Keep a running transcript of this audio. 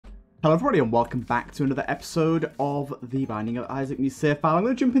Hello everybody and welcome back to another episode of The Binding of Isaac New Save File. I'm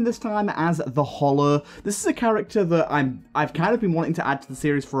going to jump in this time as the Hollow. This is a character that I've kind of been wanting to add to the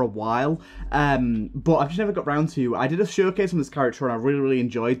series for a while, but I've just never got around to. I did a showcase on this character and I really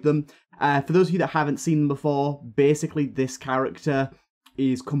enjoyed them. For those of you that haven't seen them before, basically this character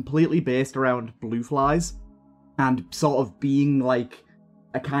is completely based around blue flies and sort of being like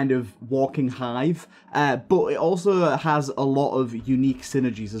a kind of walking hive, but it also has a lot of unique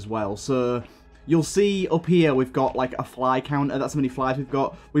synergies as well. So you'll see up here we've got like a fly counter, that's how many flies we've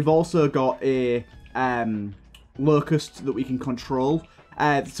got. We've also got a locust that we can control.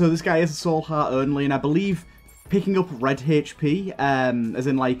 So this guy is a soul heart only, and I believe picking up red HP, as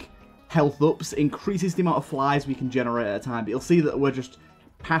in like health ups, increases the amount of flies we can generate at a time. But you'll see that we're just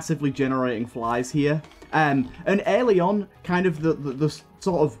passively generating flies here. And early on, kind of the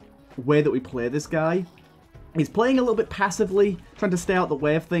sort of way that we play this guy is playing a little bit passively, trying to stay out the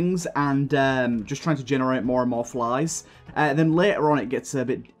way of things, and just trying to generate more and more flies. Then later on, it gets a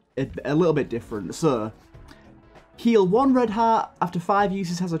little bit different. So, heal 1 red heart after 5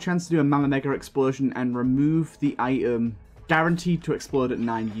 uses, has a chance to do a Mama Mega explosion and remove the item, guaranteed to explode at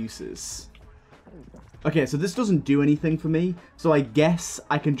 9 uses. Okay, so this doesn't do anything for me, so I guess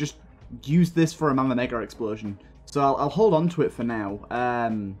I can just use this for a Mama Mega explosion. So I'll hold on to it for now.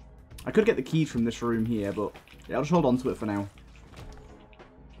 I could get the keys from this room here, but yeah, I'll just hold on to it for now.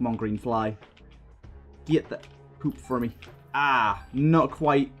 Come on, green fly. Get that poop for me. Ah, not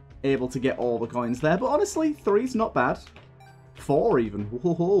quite able to get all the coins there, but honestly, 3's not bad. 4 even.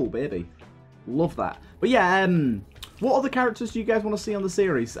 Whoa, baby. Love that. But yeah, what other characters do you guys want to see on the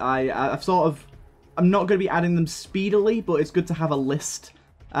series? I'm not going to be adding them speedily, but it's good to have a list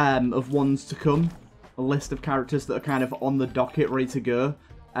of ones to come. A list of characters that are kind of on the docket, ready to go.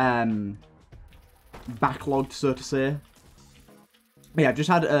 Backlogged, so to say. But yeah, I've just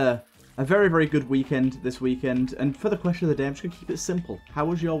had a very good weekend this weekend. And for the question of the day, I'm just going to keep it simple. How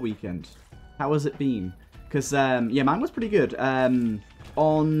was your weekend? How has it been? Because, yeah, mine was pretty good. On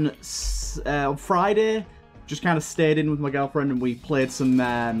Friday, just kind of stayed in with my girlfriend and we played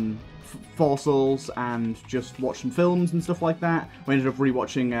some Four Souls and just watched some films and stuff like that. We ended up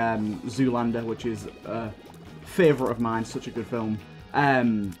rewatching Zoolander, which is a favourite of mine, such a good film.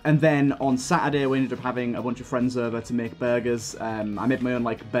 And then on Saturday we ended up having a bunch of friends over to make burgers. I made my own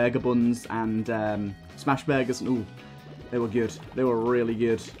like burger buns and smash burgers, and ooh, they were good. They were really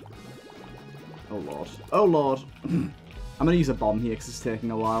good. Oh lord. Oh lord. I'm going to use a bomb here because it's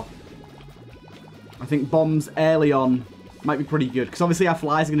taking a while. I think bombs early on might be pretty good, because obviously our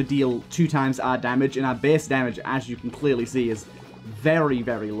flies are going to deal 2 times our damage, and our base damage, as you can clearly see, is very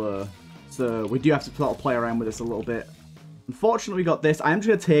low. So we do have to sort of play around with this a little bit. Unfortunately, we got this. I am just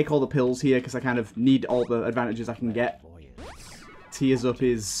going to take all the pills here, because I kind of need all the advantages I can get. Tears Up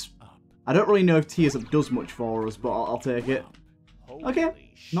is... I don't really know if Tears Up does much for us, but I'll take it.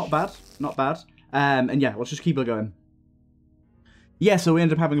 Okay, not bad, not bad. And yeah, let's just keep it going. Yeah, so we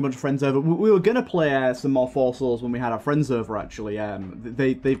ended up having a bunch of friends over. We were going to play some more Four Souls when we had our friends over, actually.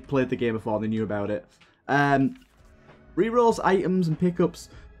 They've played the game before, they knew about it. Rerolls items and pickups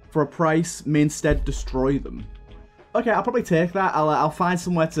for a price may instead destroy them. Okay, I'll probably take that. I'll find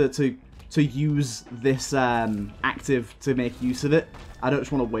somewhere to use this active to make use of it. I don't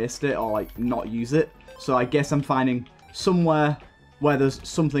just want to waste it or like not use it. So I guess I'm finding somewhere where there's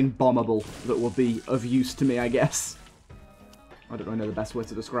something bombable that will be of use to me, I guess. I don't really know the best way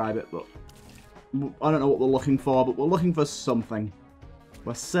to describe it, but I don't know what we're looking for, but we're looking for something.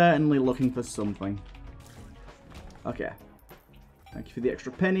 We're certainly looking for something. Okay. Thank you for the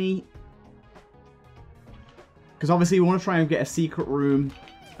extra penny. Because obviously we want to try and get a secret room.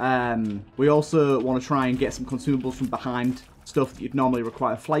 We also want to try and get some consumables from behind, stuff that you'd normally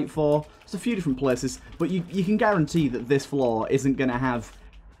require flight for. There's a few different places, but you can guarantee that this floor isn't going to have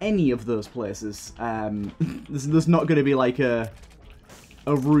any of those places. There's not going to be like a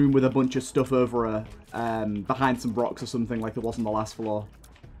room with a bunch of stuff over behind some rocks or something like there was on the last floor.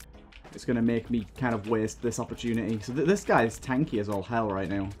 It's going to make me kind of waste this opportunity. So this guy's tanky as all hell right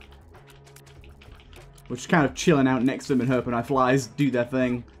now. We're just kind of chilling out next to him and hoping our flies do their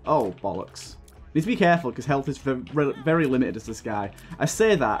thing. Oh, bollocks. Need to be careful because health is very limited as this guy. I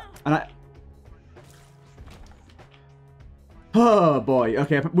say that, and oh boy,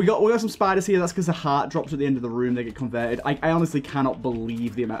 okay, we got some spiders here. That's because the heart drops at the end of the room, they get converted. I honestly cannot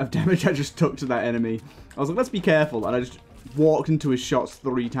believe the amount of damage I just took to that enemy. I was like, let's be careful, and I just walked into his shots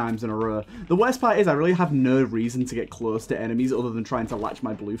 3 times in a row. The worst part is I really have no reason to get close to enemies other than trying to latch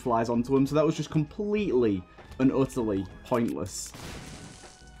my blue flies onto them, so that was just completely and utterly pointless.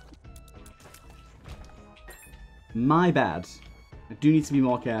 My bad. I do need to be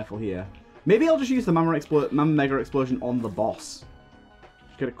more careful here. Maybe I'll just use the Mama Mega Explosion on the boss.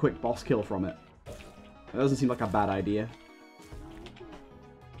 Just get a quick boss kill from it. That doesn't seem like a bad idea.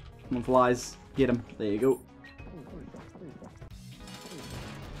 Come on, flies. Get him. There you go.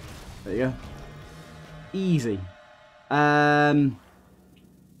 There you go. Easy. I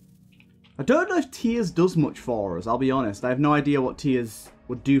don't know if Tears does much for us, I'll be honest. I have no idea what Tears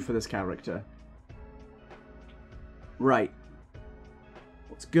would do for this character. Right.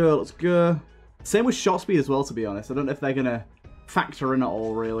 Let's go, let's go. Same with shot speed as well, to be honest. I don't know if they're going to factor in at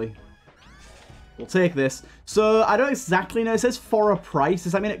all, really. We'll take this. So, I don't exactly know. It says for a price.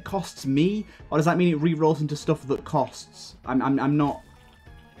 Does that mean it costs me? Or does that mean it re-rolls into stuff that costs? I'm not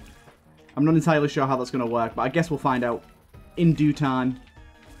entirely sure how that's going to work, but I guess we'll find out in due time.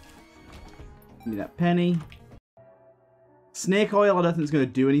 Give me that penny. Snake oil, I don't think it's going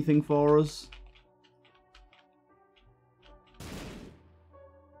to do anything for us.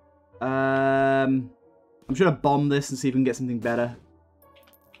 I'm just going to bomb this and see if we can get something better.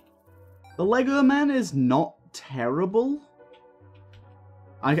 The Lego Man is not terrible.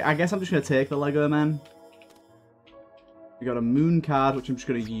 I guess I'm just going to take the Lego Man. We got a moon card, which I'm just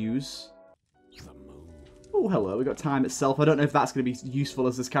going to use. Oh, hello. We got time itself. I don't know if that's going to be useful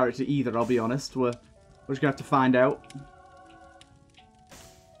as this character either, I'll be honest. We're just going to have to find out.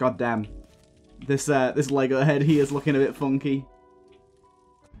 God damn. This Lego head here is looking a bit funky.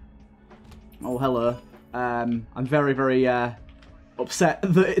 Oh, hello. I'm very, very upset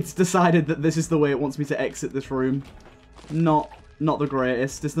that it's decided that this is the way it wants me to exit this room. Not the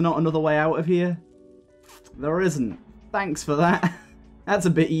greatest. Is there not another way out of here? There isn't. Thanks for that. That's a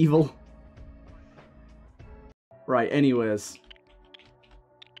bit evil. Right, anyways.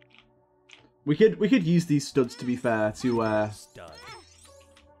 We could use these studs, to be fair, to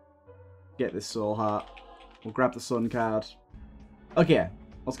get this soul heart. We'll grab the sun card. Okay,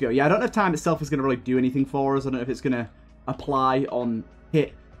 let's go. Yeah, I don't know if time itself is going to really do anything for us. I don't know if it's going to apply on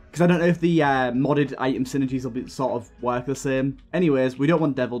hit. Because I don't know if the modded item synergies will be, sort of work the same. Anyways, we don't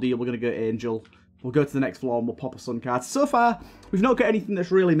want Devil Deal. We're going to go Angel. We'll go to the next floor and we'll pop a sun card. So far, we've not got anything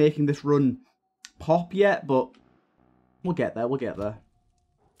that's really making this run pop yet, but we'll get there. We'll get there.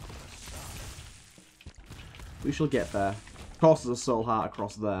 We shall get there. Of course, there's a soul heart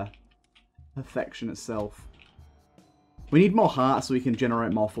across there. Perfection itself. We need more hearts so we can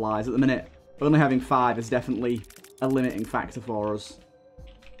generate more flies. At the minute, only having 5 is definitely a limiting factor for us.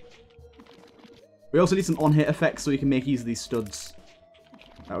 We also need some on-hit effects so we can make use of these studs.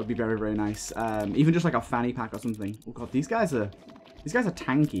 That would be very, very nice. Even just like a fanny pack or something. Oh god, these guys are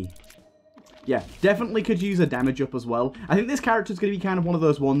tanky. Yeah, definitely could use a damage up as well. I think this character is going to be kind of one of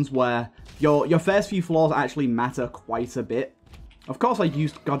those ones where your first few floors actually matter quite a bit. Of course, I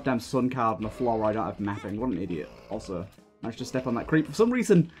used goddamn sun card on a floor where I don't have mapping. What an idiot. Also, managed to step on that creep. For some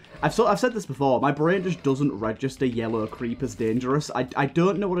reason, I've said this before, my brain just doesn't register yellow creep as dangerous. I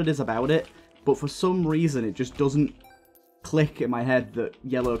don't know what it is about it, but for some reason, it just doesn't click in my head that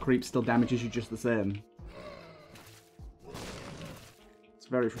yellow creep still damages you just the same. It's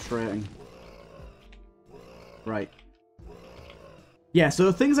very frustrating. Right. Yeah,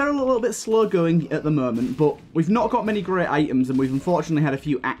 so things are a little bit slow going at the moment, but we've not got many great items, and we've unfortunately had a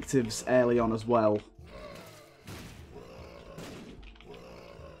few actives early on as well.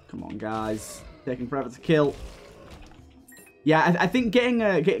 Come on, guys. Taking forever to kill. Yeah, I think getting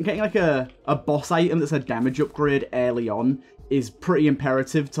like a boss item that's a damage upgrade early on is pretty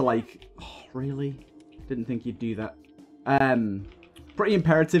imperative to like... Oh, really? Didn't think you'd do that. Pretty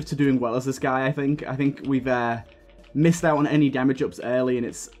imperative to doing well as this guy, I think. I think we've missed out on any damage ups early, and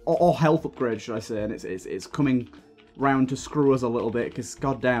it's... Or health upgrades, should I say, and it's coming round to screw us a little bit, because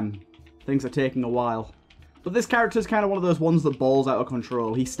goddamn, things are taking a while. But this character's kind of one of those ones that balls out of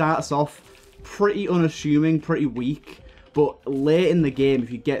control. He starts off pretty unassuming, pretty weak, but late in the game,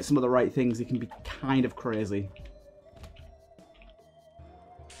 if you get some of the right things, he can be kind of crazy.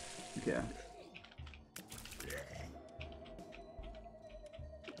 Okay.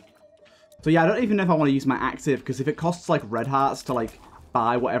 So yeah, I don't even know if I want to use my active, because if it costs like red hearts to like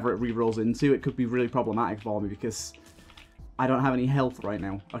buy whatever it re-rolls into, it could be really problematic for me, because I don't have any health right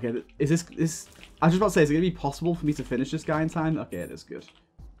now. Okay, is this... I was just about to say, is it going to be possible for me to finish this guy in time? Okay, it is good.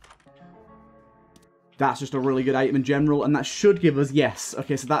 That's just a really good item in general, and that should give us, yes.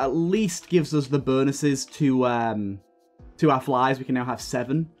 Okay, so that at least gives us the bonuses to our flies. We can now have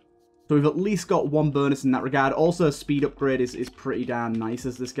 7. So we've at least got 1 bonus in that regard. Also, speed upgrade is pretty damn nice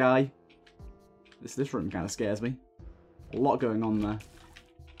as this guy. This room kind of scares me. A lot going on there.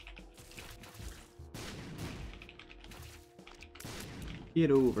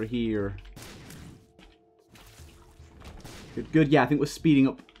 Get over here. Good, good. Yeah, I think we're speeding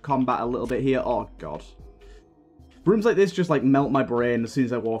up combat a little bit here. Oh, God. Rooms like this just, like, melt my brain as soon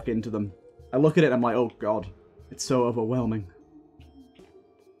as I walk into them. I look at it and I'm like, oh, God. It's so overwhelming.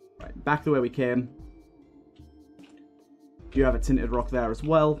 Right, back the way we came. You have a tinted rock there as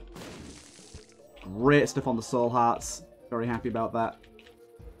well. Great stuff on the soul hearts. Very happy about that.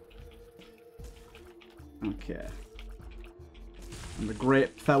 Okay. And the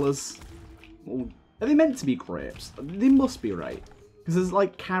grape fellas. Well, are they meant to be grapes? They must be, right? Because there's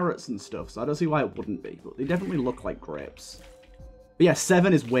like carrots and stuff, so I don't see why it wouldn't be. But they definitely look like grapes. But yeah,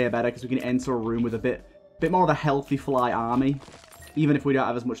 7 is way better because we can enter a room with a bit more of a healthy fly army. Even if we don't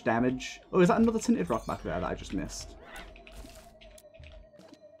have as much damage. Oh, is that another tinted rock back there that I just missed?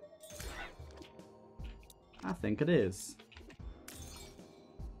 I think it is.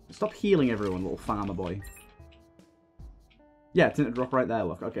 Stop healing everyone, little farmer boy. Yeah, tinted rock right there,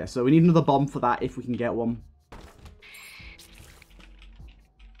 look. Okay, so we need another bomb for that if we can get one.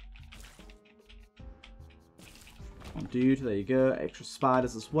 Come on, dude, there you go. Extra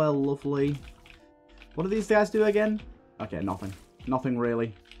spiders as well, lovely. What do these guys do again? Okay, nothing. Nothing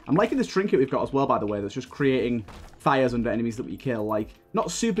really. I'm liking this trinket we've got as well, by the way, that's just creating fires under enemies that we kill. Like, not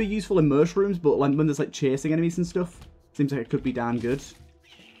super useful in mushrooms, but like, when there's like chasing enemies and stuff, seems like it could be damn good.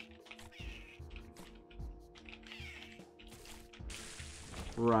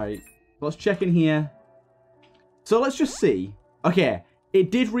 Right. Let's check in here. So let's just see. Okay, it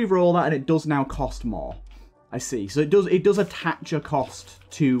did re-roll that and it does now cost more. I see. So it does attach a cost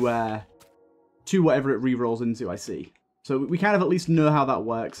to whatever it re-rolls into, I see. So we kind of at least know how that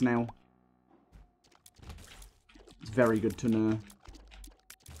works now. It's very good to know.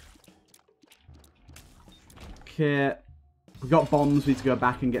 Okay. We've got bombs. We need to go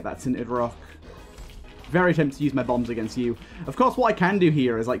back and get that tinted rock. Very tempted to use my bombs against you. Of course, what I can do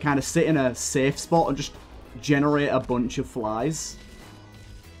here is like kind of sit in a safe spot and just generate a bunch of flies.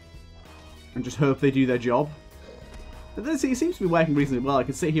 And just hope they do their job. It seems to be working reasonably well. I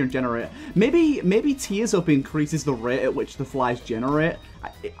can sit here and generate. Maybe Tears Up increases the rate at which the flies generate.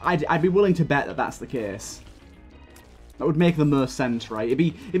 I'd be willing to bet that that's the case. That would make the most sense, right? It'd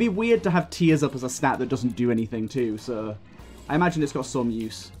be weird to have Tears Up as a stat that doesn't do anything too. So I imagine it's got some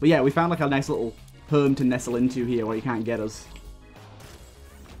use. But yeah, we found like a nice little home to nestle into here where you can't get us.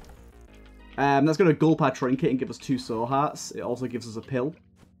 That's going to gulp our trinket and give us 2 soul hearts. It also gives us a pill.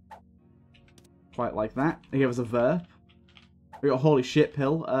 Quite like that. It gave us a verb. We got a holy shit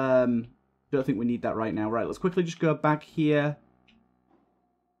pill. Don't think we need that right now. Right, let's quickly just go back here.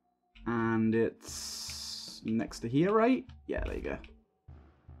 And it's next to here, right? Yeah, there you go.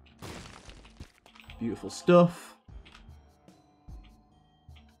 Beautiful stuff.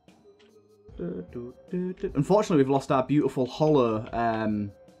 Unfortunately, we've lost our beautiful hollow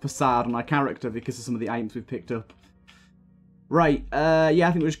facade on our character because of some of the items we've picked up. Right, yeah,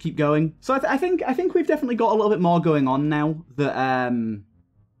 I think we'll just keep going. So I think we've definitely got a little bit more going on now that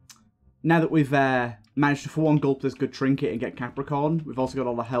we've managed to, for one, gulp this good trinket and get Capricorn. We've also got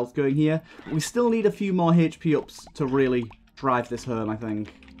all the health going here. But we still need a few more HP ups to really drive this home, I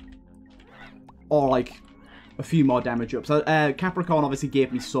think. Or, like, a few more damage ups. Capricorn obviously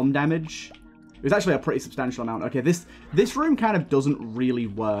gave me some damage. It was actually a pretty substantial amount. Okay, this room kind of doesn't really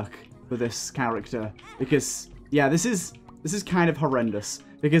work for this character. Because, yeah, this is kind of horrendous.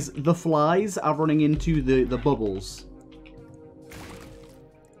 Because the flies are running into the bubbles.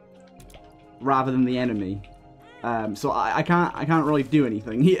 Rather than the enemy. So I can't really do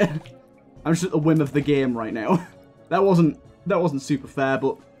anything here. I'm just at the whim of the game right now. That wasn't super fair,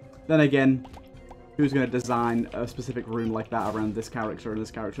 but then again, who's going to design a specific room like that around this character and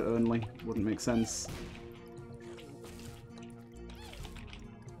this character only? Wouldn't make sense.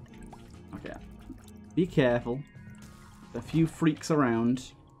 Okay. Be careful. There's a few freaks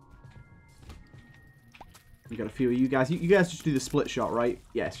around. We got a few of you guys. You guys just do the split shot, right?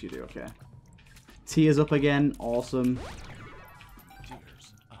 Yes, you do. Okay. Tears up again. Awesome.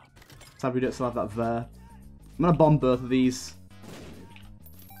 Sad we don't still have that there. I'm going to bomb both of these.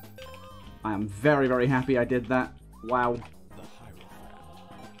 I am very, very happy I did that. Wow.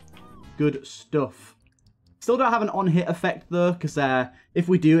 Good stuff. Still don't have an on-hit effect, though, because if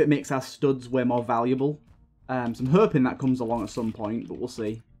we do, it makes our studs way more valuable. So I'm hoping that comes along at some point, but we'll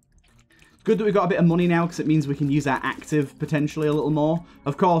see. Good that we've got a bit of money now, because it means we can use our active potentially a little more.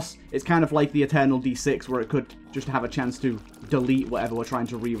 Of course, it's kind of like the Eternal D6, where it could just have a chance to delete whatever we're trying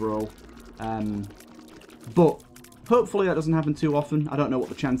to reroll. But hopefully that doesn't happen too often. I don't know what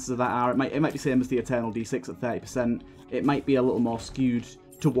the chances of that are. It might be same as the Eternal D6 at 30%. It might be a little more skewed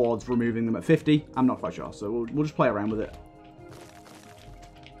towards removing them at 50. I'm not quite sure, so we'll just play around with it.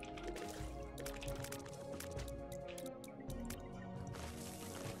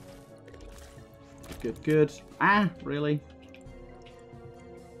 Good, good. Ah, really?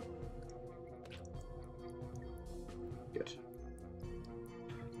 Good.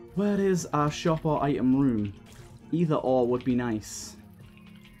 Where is our shop or item room? Either or would be nice.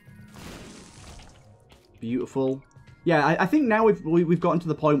 Beautiful. Yeah, I think now we've gotten to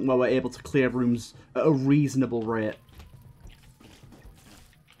the point where we're able to clear rooms at a reasonable rate.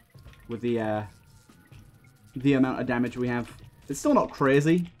 With the amount of damage we have. It's still not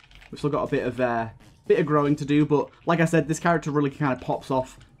crazy. We've still got a bit of growing to do, but like I said, this character really kind of pops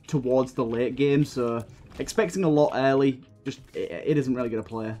off towards the late game, so expecting a lot early, just it isn't really going to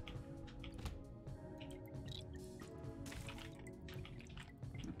play.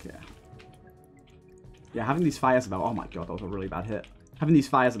 Okay. Yeah, having these fires about... Oh my god, that was a really bad hit. Having these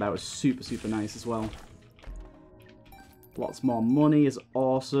fires about is super, super nice as well. Lots more money is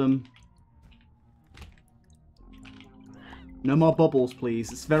awesome. No more bubbles,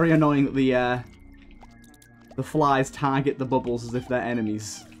 please. It's very annoying that the flies target the bubbles as if they're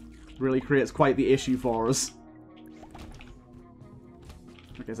enemies. Really creates quite the issue for us.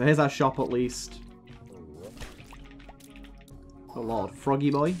 Okay, so here's our shop at least. Oh lord, Froggy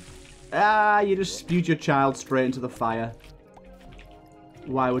boy. Ah, you just spewed your child straight into the fire.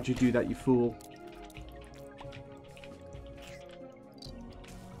 Why would you do that, you fool?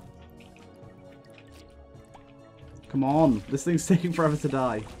 Come on, this thing's taking forever to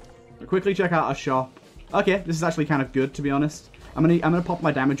die. I'll quickly check out our shop. Okay, this is actually kind of good, to be honest. I'm gonna pop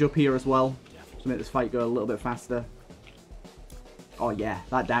my damage up here as well to make this fight go a little bit faster. Oh yeah,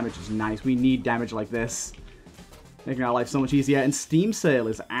 that damage is nice. We need damage like this. Making our life so much easier. And Steam Sale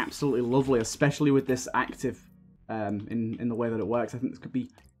is absolutely lovely, especially with this active in the way that it works. I think this could be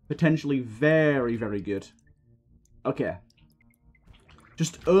potentially very, very good. Okay.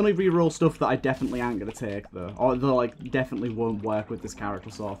 Just only reroll stuff that I definitely aren't going to take, though. Or that, like, definitely won't work with this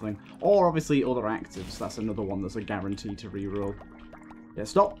character sort of thing. Or, obviously, other actives. That's another one that's a guarantee to reroll. Yeah,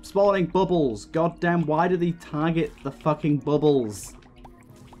 stop spawning bubbles. Goddamn, why do they target the fucking bubbles?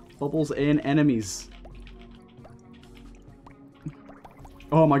 Bubbles in enemies.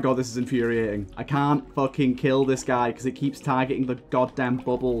 Oh my god, this is infuriating. I can't fucking kill this guy because it keeps targeting the goddamn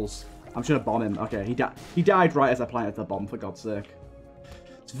bubbles. I'm just going to bomb him. Okay, he died right as I planted the bomb, for God's sake.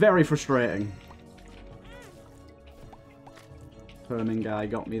 It's very frustrating. Herming guy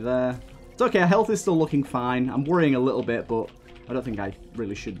got me there. It's okay, health is still looking fine. I'm worrying a little bit, but I don't think I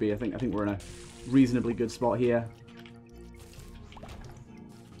really should be. I think we're in a reasonably good spot here.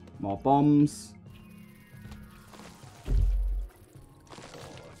 More bombs.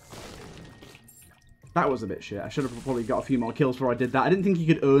 That was a bit shit. I should have probably got a few more kills before I did that. I didn't think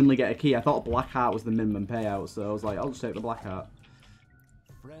you could only get a key. I thought Black Heart was the minimum payout, so I was like, I'll just take the Black Heart.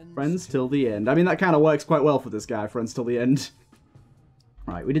 Friends till the end. I mean, that kind of works quite well for this guy, friends till the end.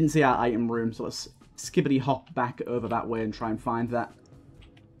 Right, we didn't see our item room, so let's skibbity hop back over that way and try and find that.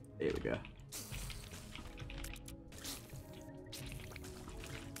 Here we go.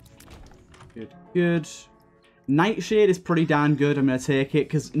 Good, good. Nightshade is pretty darn good. I'm going to take it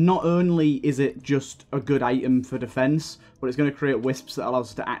because not only is it just a good item for defense, but it's going to create wisps that allows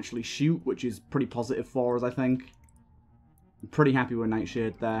us to actually shoot, which is pretty positive for us, I think. I'm pretty happy with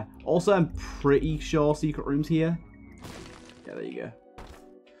Nightshade there. Also, I'm pretty sure secret room's here. Yeah, there you go.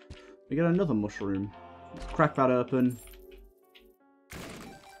 We got another mushroom. Let's crack that open.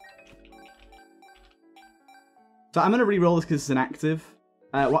 So I'm going to re-roll this because it's inactive.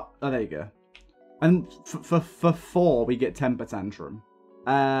 What? Oh, there you go. And for 4, we get Temper Tantrum.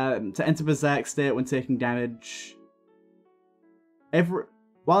 To enter Berserk state when taking damage.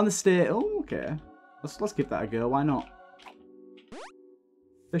 While in the state... Oh, okay. Let's give that a go. Why not?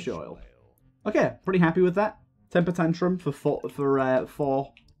 Fish oil. Okay, pretty happy with that. Temper Tantrum for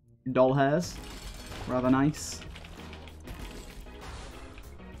 4 doll hairs. Rather nice.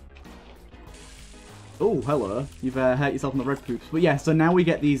 Oh, hello. You've hurt yourself in the red poops. But yeah, so now we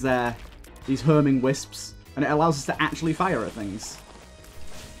get these homing wisps, and it allows us to actually fire at things.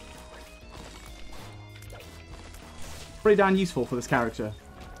 Pretty darn useful for this character.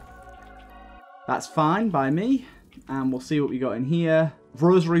 That's fine by me, and we'll see what we got in here.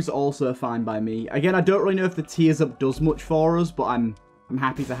 Rosary's also fine by me. Again, I don't really know if the tears up does much for us, but I'm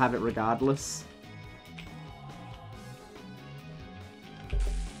happy to have it regardless.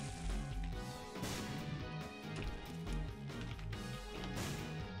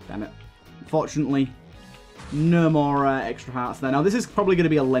 Damn it. Unfortunately, no more extra hearts there. Now, this is probably going to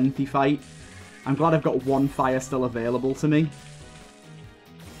be a lengthy fight. I'm glad I've got 1 fire still available to me.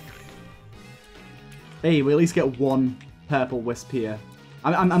 Hey, we at least get 1 purple wisp here.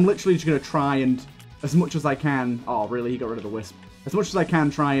 I'm literally just going to try and, as much as I can... Oh, really? He got rid of the wisp. As much as I can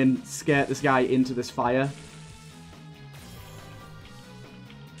try and scare this guy into this fire.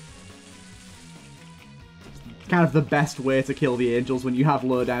 It's kind of the best way to kill the angels when you have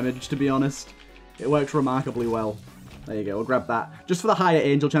low damage, to be honest. It works remarkably well. There you go, we'll grab that. Just for the higher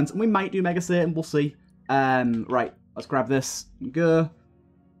angel chance. And we might do Mega Satan, we'll see. Right, let's grab this and go.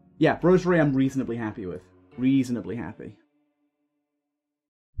 Yeah, Rosary I'm reasonably happy with. Reasonably happy.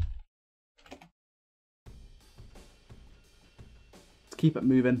 Let's keep it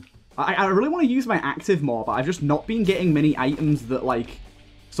moving. I really want to use my active more, but I've just not been getting many items that, like,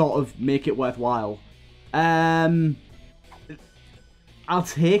 sort of make it worthwhile. I'll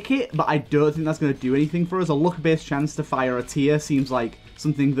take it, but I don't think that's going to do anything for us. A luck-based chance to fire a tier seems like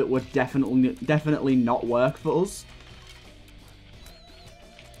something that would definitely not work for us.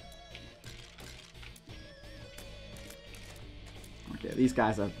 Okay, these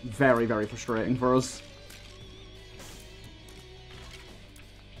guys are very, very frustrating for us.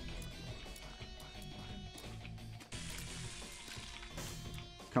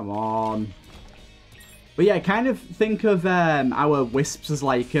 Come on. But yeah, kind of think of our wisps as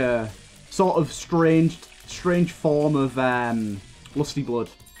like a sort of strange form of lusty blood.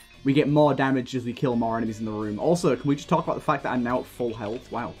 We get more damage as we kill more enemies in the room. Also, can we just talk about the fact that I'm now at full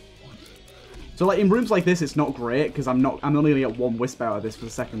health? Wow. So like in rooms like this, it's not great because I'm only gonna get one wisp out of this for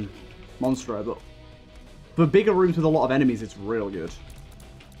the second monster. But for bigger rooms with a lot of enemies, it's real good.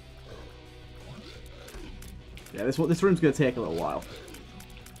 Yeah, this room's gonna take a little while.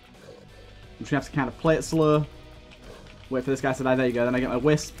 I'm just going to have to kind of play it slow. Wait for this guy to die. There you go. Then I get my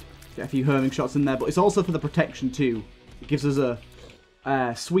wisp. Get a few homing shots in there. But it's also for the protection too. It gives us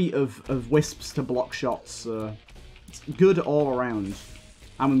a suite of wisps to block shots. So it's good all around.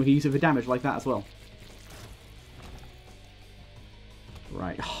 And we can use it for damage like that as well.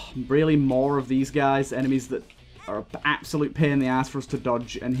 Right. Really more of these guys. Enemies that are an absolute pain in the ass for us to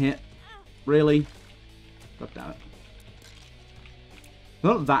dodge and hit. Really? God damn it.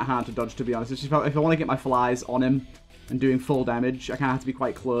 Not that hard to dodge, to be honest. It's just if I want to get my flies on him and doing full damage, I kind of have to be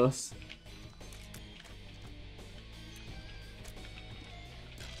quite close.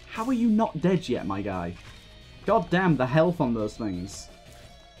 How are you not dead yet, my guy? God damn, the health on those things.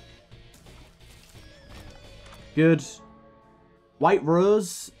 Good. White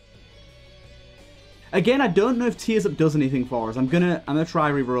Rose. Again, I don't know if Tears Up does anything for us. I'm gonna try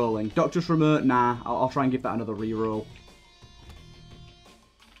re-rolling. Doctor's Remote, nah. I'll try and give that another re-roll.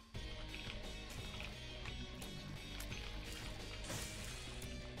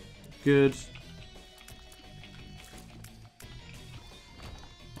 Good.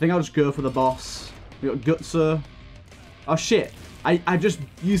 I think I'll just go for the boss. We got Gutser. Oh shit. I just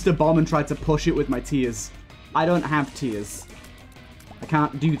used a bomb and tried to push it with my tears. I don't have tears. I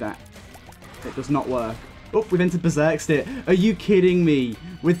can't do that. It does not work. Oh, we've entered Berserk state. Are you kidding me?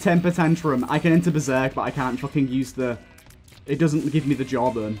 With Temper Tantrum, I can enter Berserk, but I can't fucking use the... It doesn't give me the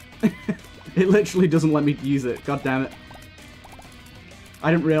Jawbone. It literally doesn't let me use it. God damn it. I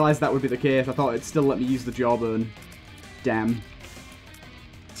didn't realise that would be the case. I thought it'd still let me use the Jawbone. Damn.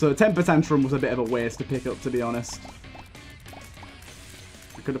 So Temper Tantrum was a bit of a waste to pick up, to be honest.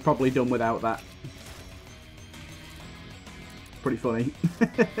 I could have probably done without that. Pretty funny.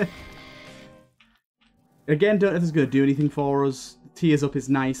 Again, don't know if it's going to do anything for us. Tears Up is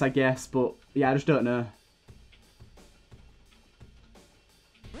nice, I guess, but yeah, I just don't know.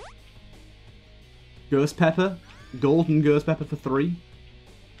 Ghost Pepper. Golden Ghost Pepper for 3.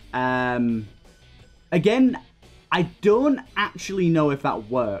 Again, I don't actually know if that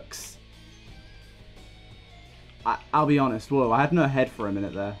works. I'll be honest. Whoa, I had no head for a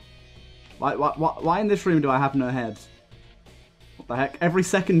minute there. Why in this room do I have no head? What the heck? Every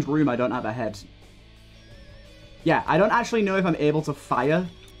second room I don't have a head. Yeah, I don't actually know if I'm able to fire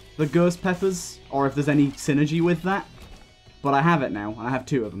the Ghost Peppers, or if there's any synergy with that. But I have it now, and I have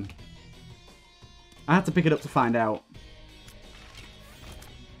 2 of them. I had to pick it up to find out.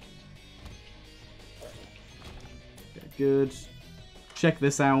 Okay, good. Check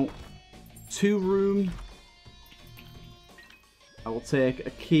this out. 2 room. I will take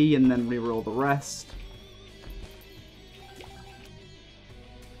a key and then reroll the rest.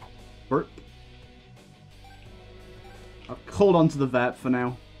 Burp. I'll hold on to the Vep for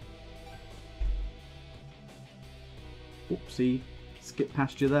now. Oopsie. Skip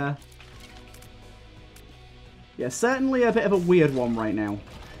past you there. Yeah, certainly a bit of a weird one right now.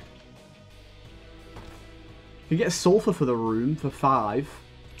 You can get Sulfur for the room for 5.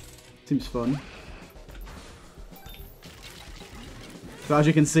 Seems fun. So as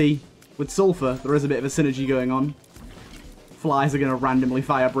you can see, with Sulfur, there is a bit of a synergy going on. Flies are going to randomly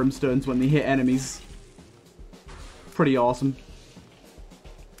fire brimstones when they hit enemies. Pretty awesome.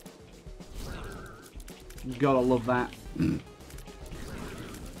 Gotta love that.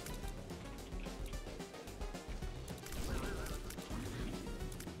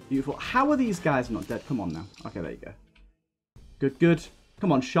 Beautiful. How are these guys not dead? Come on now. Okay, there you go. Good, good.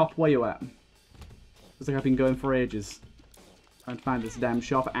 Come on, shop. Where you at? Looks like I've been going for ages. Trying to find this damn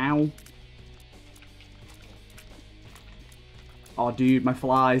shop. Ow. Oh, dude, my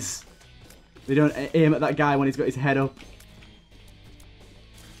flies. They don't aim at that guy when he's got his head up.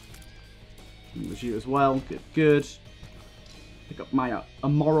 We'll shoot as well. Good, good. Pick up my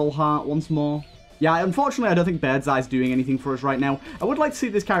immoral heart once more. Yeah, unfortunately, I don't think Bird's Eye's doing anything for us right now. I would like to see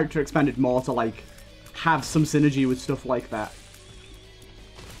this character expanded more to, like, have some synergy with stuff like that.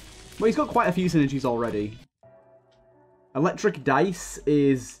 Well, he's got quite a few synergies already. Electric Dice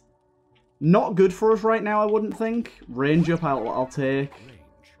is not good for us right now, I wouldn't think. Range Up, I'll take.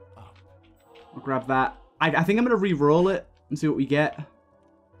 I'll grab that. I think I'm going to re-roll it and see what we get.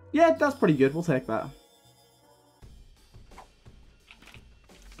 Yeah, that's pretty good. We'll take that.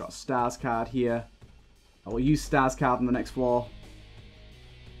 Got a Stars card here. I will use Stars card on the next floor.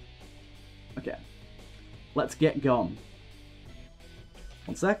 Okay. Let's get gone.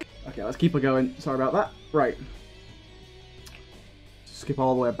 One sec. Okay, let's keep her going. Sorry about that. Right. Skip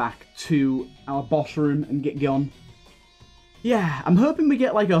all the way back to our boss room and get gone. Yeah, I'm hoping we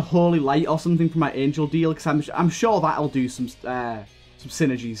get like a Holy Light or something from my Angel deal, because I'm sure that'll do some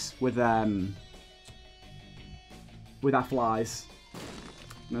synergies with our flies.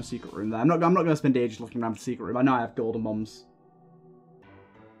 No secret room there. I'm not going to spend ages looking around for the secret room. I know I have golden bombs.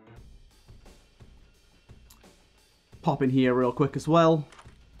 Pop in here real quick as well.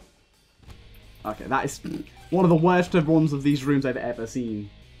 Okay, that is one of the worst ones of these rooms I've ever seen.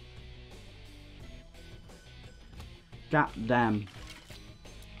 God damn.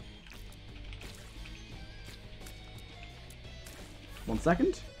 One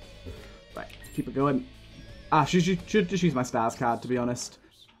second. Right, keep it going. Ah, should just use my Stars card, to be honest.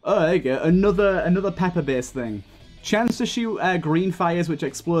 Oh, there you go. Another pepper-based thing. Chance to shoot green fires which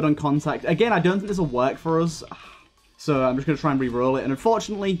explode on contact. Again, I don't think this will work for us. So I'm just going to try and re-roll it. And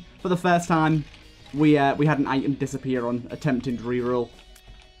unfortunately, for the first time, we had an item disappear on attempting to re-roll.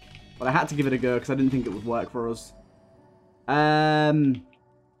 But I had to give it a go because I didn't think it would work for us.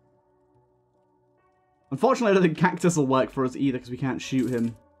 Unfortunately, I don't think Cactus will work for us either because we can't shoot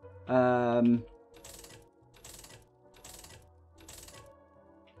him.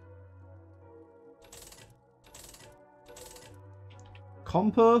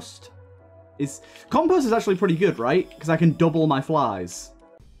 Compost is actually pretty good, right? Because I can double my flies.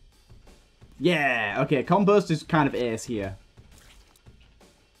 Yeah, okay, Compost is kind of ace here.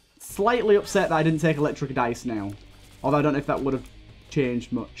 Slightly upset that I didn't take Electric Dice now. Although I don't know if that would have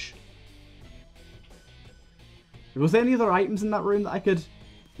changed much. Was there any other items in that room that I could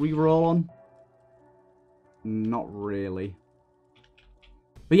re-roll on? Not really.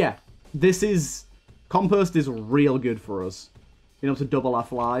 But yeah, Compost is real good for us. Being able to double our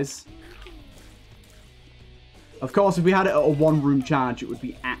flies. Of course, if we had it at a one-room charge, it would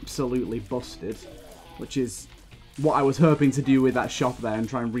be absolutely busted. Which is what I was hoping to do with that shop there and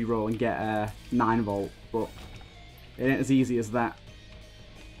try and re-roll and get 9 volt. But it ain't as easy as that.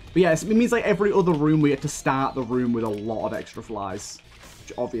 But yeah, it means like every other room we get to start the room with a lot of extra flies.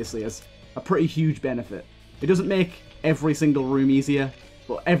 Which obviously is a pretty huge benefit. It doesn't make every single room easier,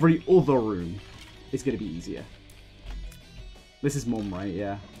 but every other room is going to be easier. This is Mum, right?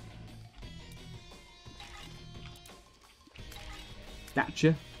 Yeah.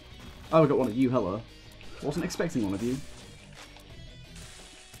 Gotcha. Oh, we got one of you. Hello. Wasn't expecting one of you.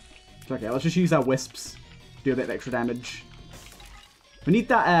 Okay, let's just use our Wisps. Do a bit of extra damage. We need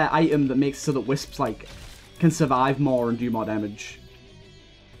that item that makes it so that Wisps, like, can survive more and do more damage.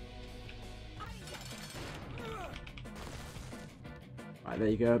 Right, there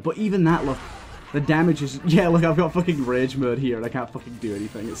you go. But even that, look. The damage is... Yeah, look, I've got fucking Rage mode here and I can't fucking do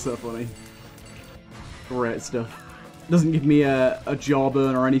anything. It's so funny. Great stuff. Doesn't give me a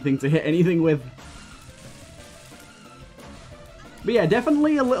jawbone or anything to hit anything with. But yeah,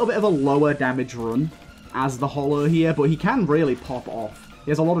 definitely a little bit of a lower damage run as the Hollow here, but he can really pop off.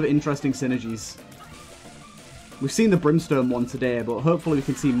 He has a lot of interesting synergies. We've seen the Brimstone one today, but hopefully we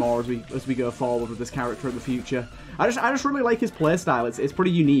can see more as we go forward with this character in the future. I just really like his playstyle. It's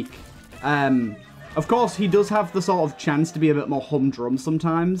pretty unique. Of course, he does have the sort of chance to be a bit more humdrum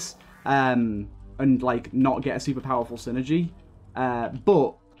sometimes, and like not get a super powerful synergy.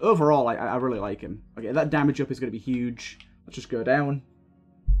 But overall, I really like him. Okay, that damage up is going to be huge. Let's just go down.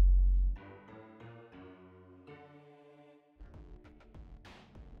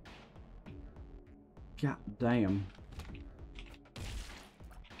 God damn.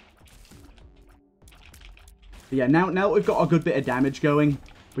 But yeah, now that we've got a good bit of damage going,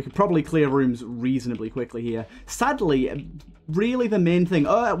 we could probably clear rooms reasonably quickly here. Sadly, really the main thing...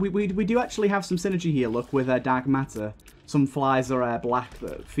 Oh, we do actually have some synergy here, look, with Dark Matter. Some flies are black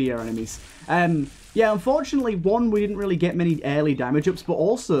that fear enemies. Yeah, unfortunately, one, we didn't really get many early damage ups, but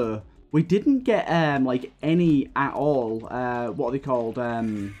also, we didn't get, like, any at all, what are they called,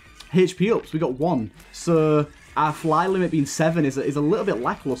 HP ups. We got 1. So, our fly limit being 7 is a little bit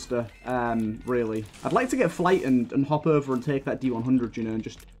lackluster, really. I'd like to get Flight and hop over and take that D100, you know, and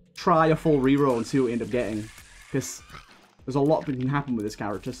just try a full reroll and see what we end up getting. Because there's a lot that can happen with this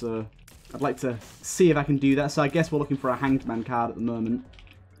character, so I'd like to see if I can do that. So I guess we're looking for a Hanged Man card at the moment.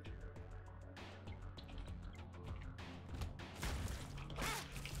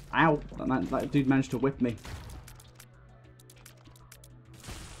 Ow, that dude managed to whip me.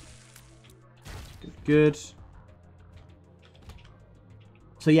 Good.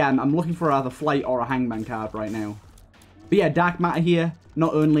 So yeah, I'm looking for either Flight or a Hangman card right now. But yeah, Dark Matter here,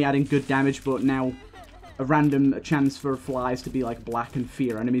 not only adding good damage, but now a random chance for flies to be like black and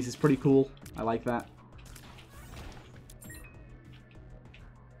fear enemies is pretty cool. I like that.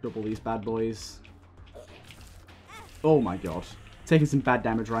 Double these bad boys. Oh my god. Taking some bad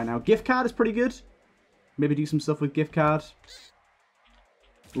damage right now. Gift card is pretty good. Maybe do some stuff with gift card.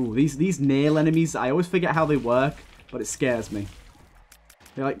 Ooh, these nail enemies, I always forget how they work, but it scares me.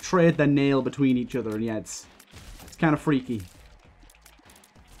 They like trade their nail between each other, and yeah, it's kind of freaky.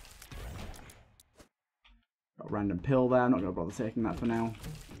 Got a random pill there. I'm not going to bother taking that for now.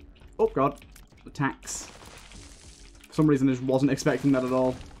 Oh god, attacks. For some reason, I just wasn't expecting that at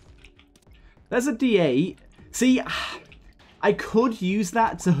all. There's a D8. See, I could use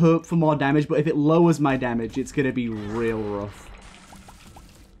that to hope for more damage, but if it lowers my damage, it's going to be real rough.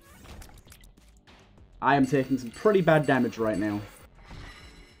 I am taking some pretty bad damage right now.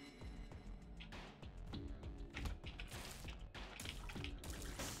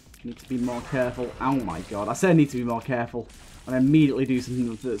 Need to be more careful. Oh my god, I said I need to be more careful. And immediately do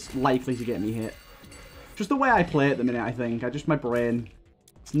something that's likely to get me hit. Just the way I play at the minute, I think. My brain.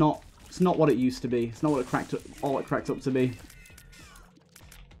 It's not what it used to be. It's not what it cracked up to be.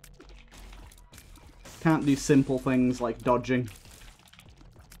 Can't do simple things like dodging.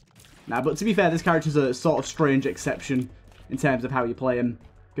 Nah, but to be fair, this character's a sort of strange exception in terms of how you play him.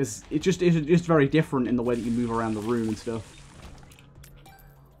 Because it's just very different in the way that you move around the room and stuff.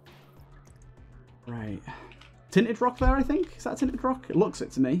 Right. Tinted rock there, I think? Is that tinted rock? It looks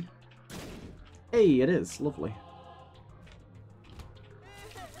it to me. Hey, it is. Lovely.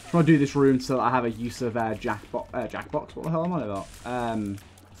 I'm going to do this room so that I have a use of Jackbox. What the hell am I about?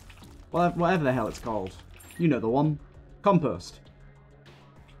 Whatever the hell it's called. You know the one. Compost.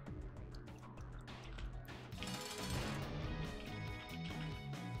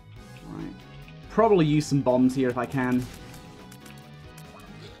 Right. Probably use some bombs here if I can.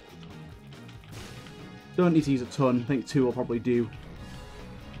 Don't need to use a ton. I think 2 will probably do.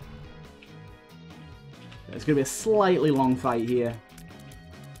 It's going to be a slightly long fight here.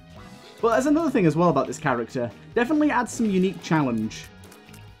 But there's another thing as well about this character. Definitely adds some unique challenge.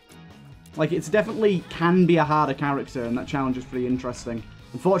 Like, it's definitely can be a harder character, and that challenge is pretty interesting.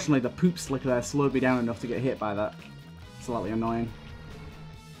 Unfortunately, the poop slick there slowed me down enough to get hit by that. Slightly annoying.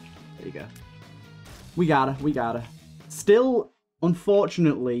 There you go. We got her. Still,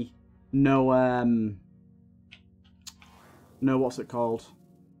 unfortunately, no, what's it called?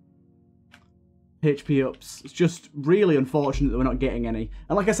 HP ups. It's just really unfortunate that we're not getting any.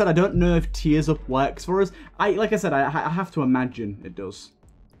 And like I said, I don't know if Tears Up works for us. Like I said, I have to imagine it does.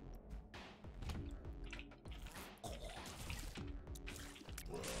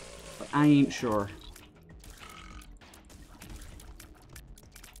 But I ain't sure.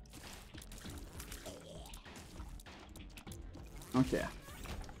 Okay.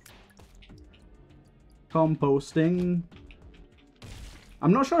 Composting.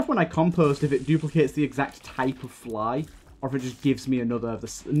 I'm not sure if when I compost, if it duplicates the exact type of fly, or if it just gives me another, the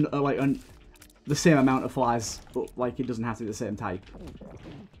same amount of flies, but like it doesn't have to be the same type.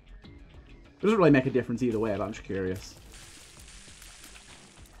 It doesn't really make a difference either way, but I'm just curious.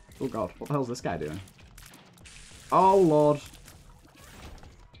 Oh god, what the hell's this guy doing? Oh lord.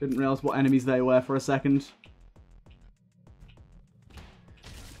 Didn't realize what enemies they were for a second.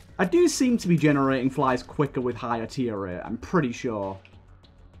 I do seem to be generating flies quicker with higher tier rate, I'm pretty sure.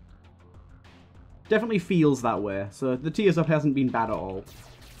 Definitely feels that way, so the tears up hasn't been bad at all.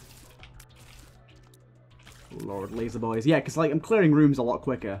 Oh lord, laser boys. Yeah, because like I'm clearing rooms a lot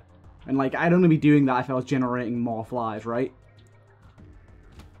quicker. And like I'd only be doing that if I was generating more flies, right?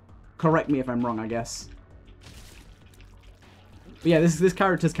 Correct me if I'm wrong, I guess. But yeah, this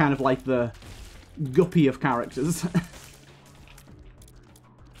character's kind of like the guppy of characters.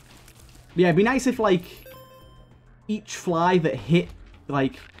 Yeah, it'd be nice if, like, each fly that hit,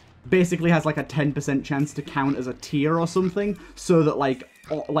 like, basically has, like, a 10% chance to count as a tier or something, so that,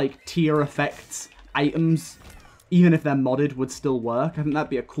 like, tier effects items, even if they're modded, would still work. I think that'd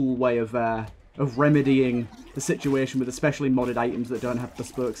be a cool way of remedying the situation with especially modded items that don't have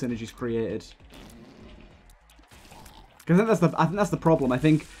bespoke synergies created. Because I think that's the problem. I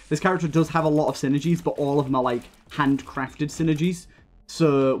think this character does have a lot of synergies, but all of them are, like, handcrafted synergies.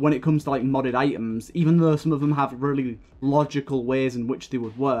 So when it comes to, like, modded items, even though some of them have really logical ways in which they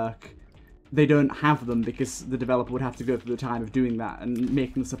would work, they don't have them because the developer would have to go through the time of doing that and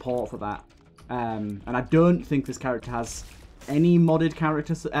making the support for that. And I don't think this character has any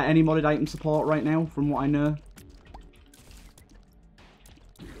modded item support right now, from what I know.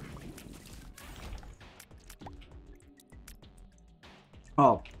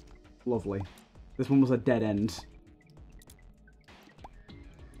 Oh, lovely. This one was a dead end.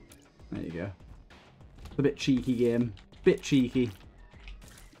 There you go. It's a bit cheeky game. Bit cheeky.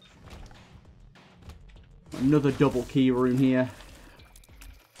 Another double key room here.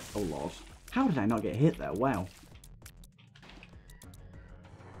 Oh lord. How did I not get hit there? Wow.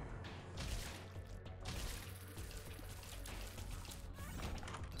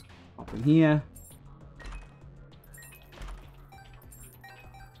 Up in here.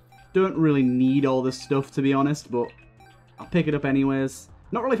 Don't really need all this stuff, to be honest, but I'll pick it up anyways.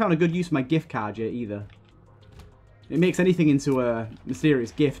 Not really found a good use for my gift card yet, either. It makes anything into a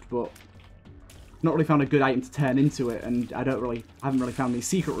mysterious gift, but not really found a good item to turn into it, and I haven't really found any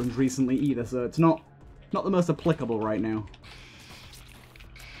secret rooms recently either, so it's not the most applicable right now.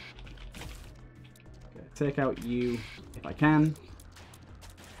 Okay, take out you if I can.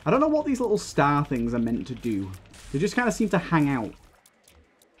 I don't know what these little star things are meant to do. They just kind of seem to hang out.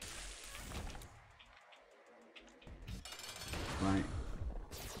 Right.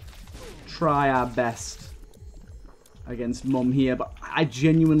 Try our best against Mum here, but I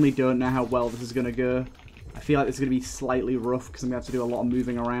genuinely don't know how well this is going to go. I feel like this is going to be slightly rough because I'm going to have to do a lot of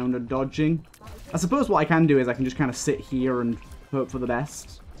moving around and dodging. I suppose what I can do is I can just kind of sit here and hope for the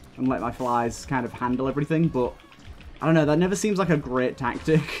best and let my flies kind of handle everything, but I don't know, that never seems like a great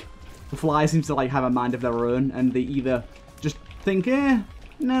tactic. The fly seems to, like, have a mind of their own, and they either just think, no,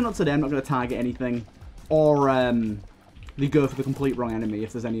 not today, I'm not going to target anything, or they go for the complete wrong enemy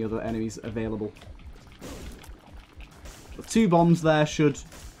if there's any other enemies available. The 2 bombs there should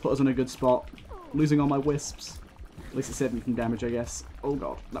put us in a good spot. Losing all my wisps. At least it saved me from damage, I guess. Oh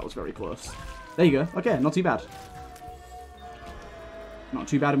god, that was very close. There you go. Okay, not too bad. Not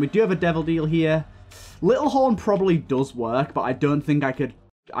too bad. And we do have a devil deal here. Little Horn probably does work, but I don't think I could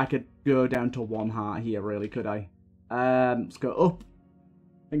go down to 1 heart here, really, could I? Let's go up.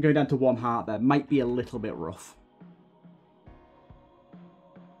 And going down to 1 heart there might be a little bit rough.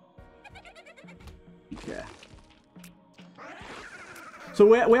 Okay. So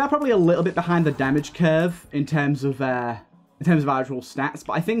we are probably a little bit behind the damage curve in terms of actual stats,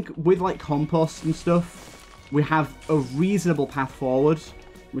 but I think with, like, compost and stuff, we have a reasonable path forward.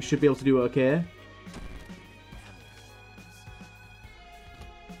 We should be able to do okay.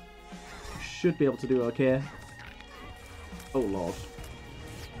 Should be able to do okay. Oh lord.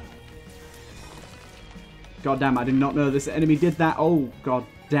 God damn, I did not know this enemy did that. Oh god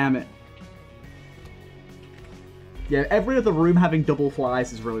damn it. Yeah, every other room having double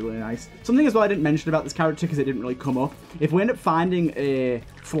flies is really, really nice. Something as well I didn't mention about this character because it didn't really come up. If we end up finding a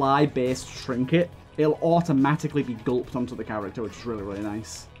fly-based trinket, it'll automatically be gulped onto the character, which is really, really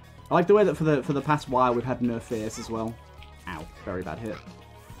nice. I like the way that for the past while we've had no face as well. Ow, very bad hit.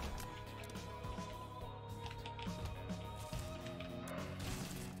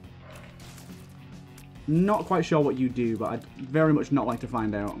 Not quite sure what you do, but I'd very much not like to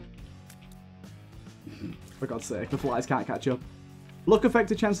find out. For God's sake, the flies can't catch up. Luck effect,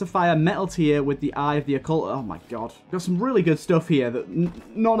 a chance to fire metal tier with the Eye of the Occult. Oh my god. Got some really good stuff here that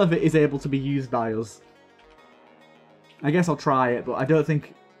none of it is able to be used by us. I guess I'll try it, but I don't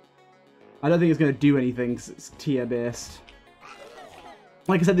think it's going to do anything because it's tier based.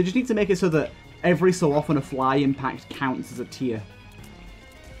 Like I said, they just need to make it so that every so often a fly impact counts as a tier.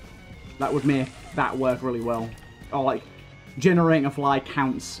 That would make that work really well. Or like, generating a fly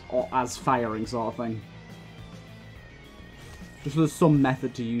counts as firing sort of thing. Just there's some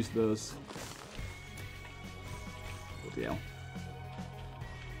method to use those. Bloody hell.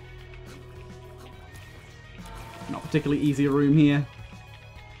 Not particularly easy room here.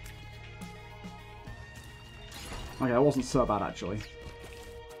 Okay, that wasn't so bad actually.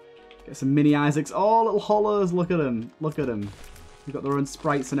 Get some mini Isaacs. Oh, little hollows. Look at them. Look at them. They've got their own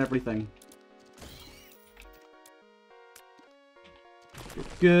sprites and everything.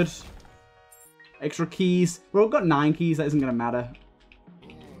 good. Extra keys. Well, we've got 9 keys. That isn't going to matter.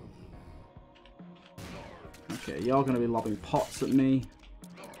 Okay, you're going to be lobbing pots at me.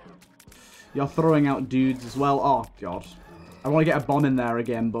 You're throwing out dudes as well. Oh, God. I want to get a bomb in there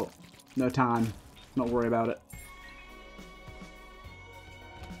again, but no time. Not worry about it.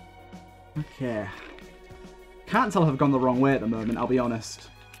 Okay. Can't tell if I've gone the wrong way at the moment, I'll be honest.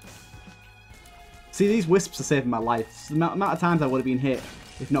 See, these wisps are saving my life. It's the amount of times I would have been hit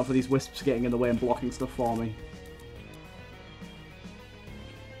if not for these wisps getting in the way and blocking stuff for me.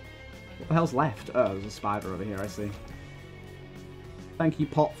 What the hell's left? Oh, there's a spider over here, I see. Thank you,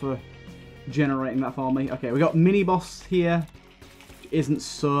 Pot, for generating that for me. Okay, we got mini-boss here. Isn't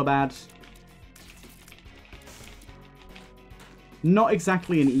so bad. Not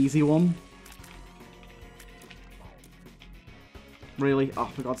exactly an easy one. Really? Oh,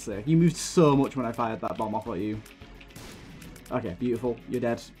 for God's sake. You moved so much when I fired that bomb off at you. Okay, beautiful. You're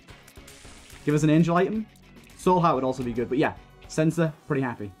dead. Give us an angel item. Soul Heart would also be good, but yeah. Sensor, pretty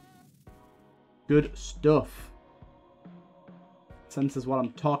happy. Good stuff. Sensor's what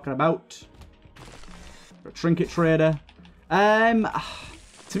I'm talking about. A trinket trader.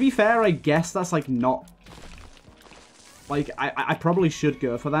 To be fair, I guess that's like not... Like, I probably should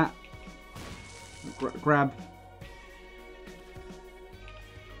go for that. Grab.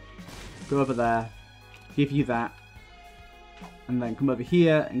 Go over there. Give you that. And then come over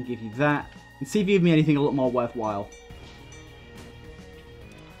here and give you that. And see if you give me anything a little more worthwhile.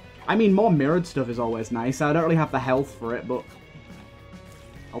 I mean, more mirrored stuff is always nice. I don't really have the health for it, but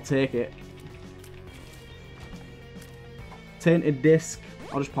I'll take it. Tainted disc.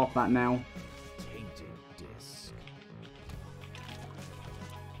 I'll just pop that now. Tainted disc.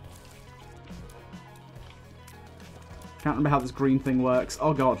 Can't remember how this green thing works.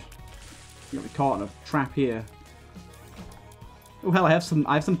 Oh god. I'm gonna be caught in a trap here. Oh hell, I have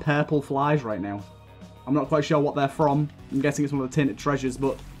some purple flies right now. I'm not quite sure what they're from. I'm guessing it's one of the tainted treasures,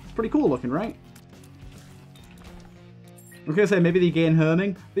 but pretty cool looking, right? I was gonna say maybe they gain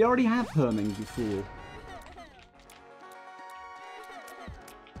herming. They already have herming, you fool.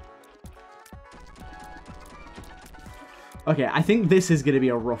 Okay, I think this is gonna be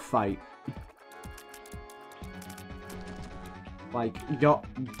a rough fight. Like, god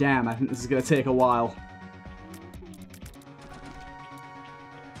damn, I think this is gonna take a while.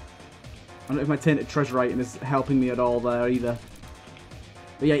 I don't know if my tainted treasure item is helping me at all there either.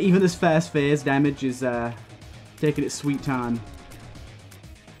 But yeah, even this first phase damage is taking its sweet time.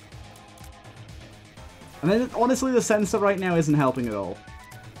 And then, honestly, the sensor right now isn't helping at all.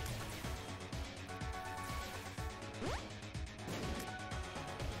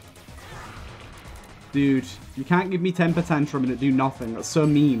 Dude, you can't give me temper tantrum and it do nothing. That's so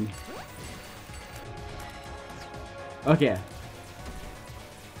mean. Okay.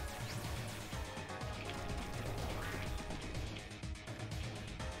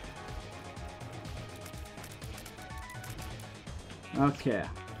 Okay.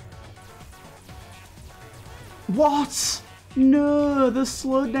 What? No, the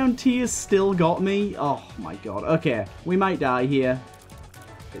slowed down tears still got me. Oh my god. Okay, we might die here.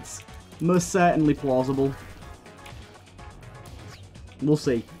 It's most certainly plausible. We'll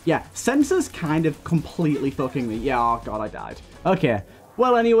see. Yeah, sensor's kind of completely fucking me. Yeah, oh god, I died. Okay.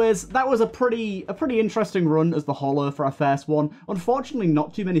 Well, anyways, that was a pretty interesting run as the Hollow for our first one. Unfortunately,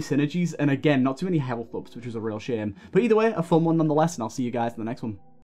 not too many synergies, and again, not too many health ups, which was a real shame. But either way, a fun one nonetheless, and I'll see you guys in the next one.